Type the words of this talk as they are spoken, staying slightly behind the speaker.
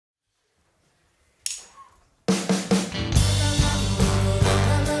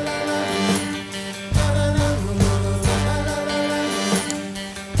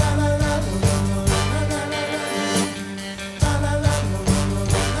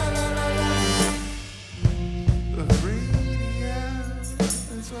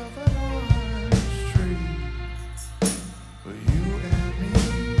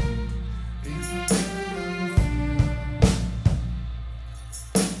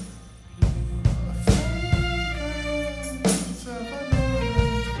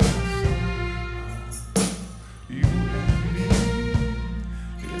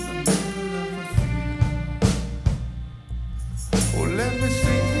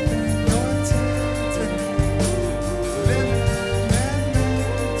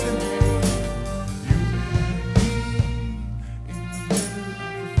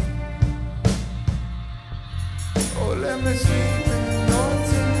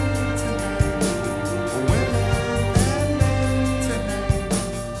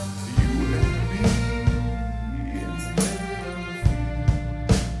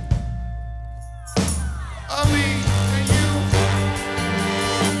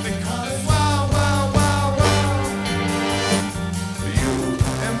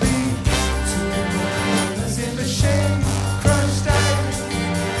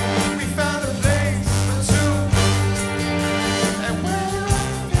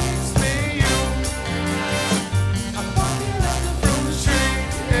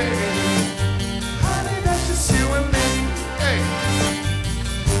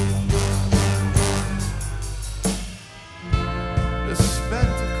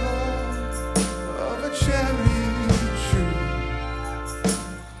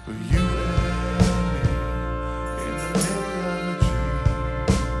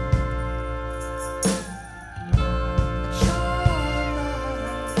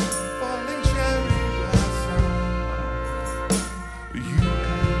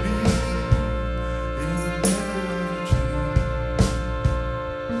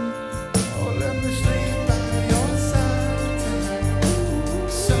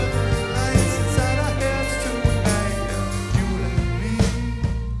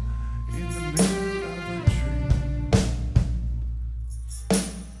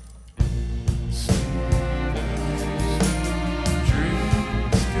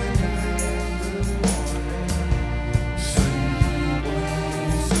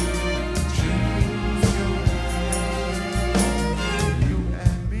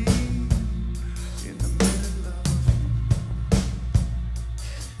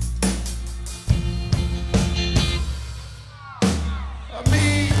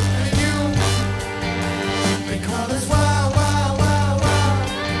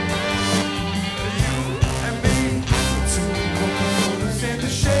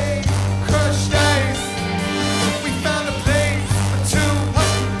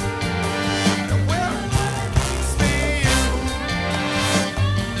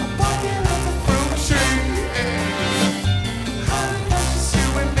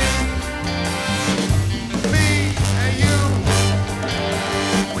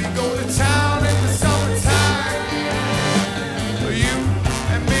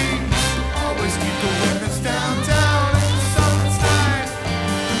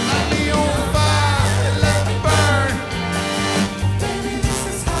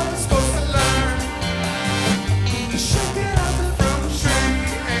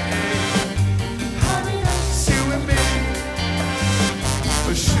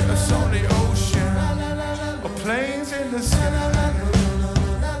Ships on the ocean, or planes in the sky,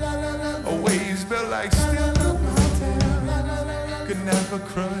 or waves built like steel mountains, could never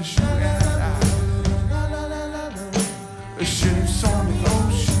crush you and I. Ships on the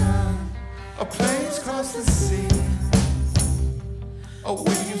ocean, or planes cross the sea, or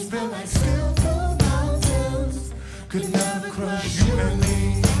waves built like steel mountains, could never crush you and me.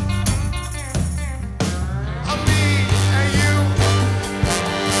 Me and you,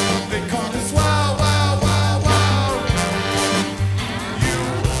 they call us wild, wild, wild, wild. You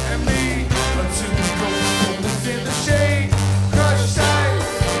and me are two ghosts in the shade, crushed ice.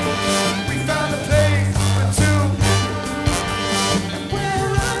 We found a place for two. And where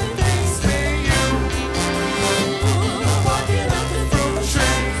are things me and you? Walking up the fruit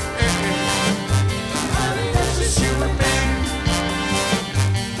trees. Honey, that's just you and me.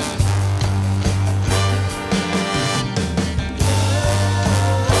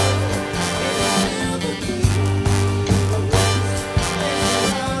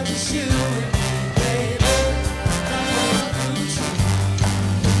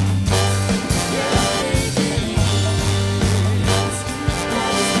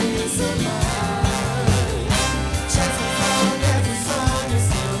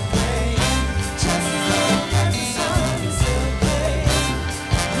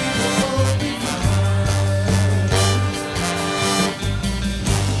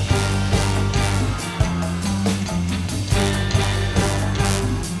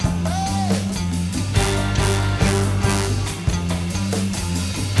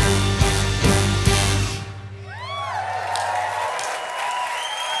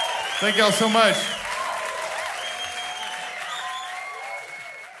 Thank y'all so much.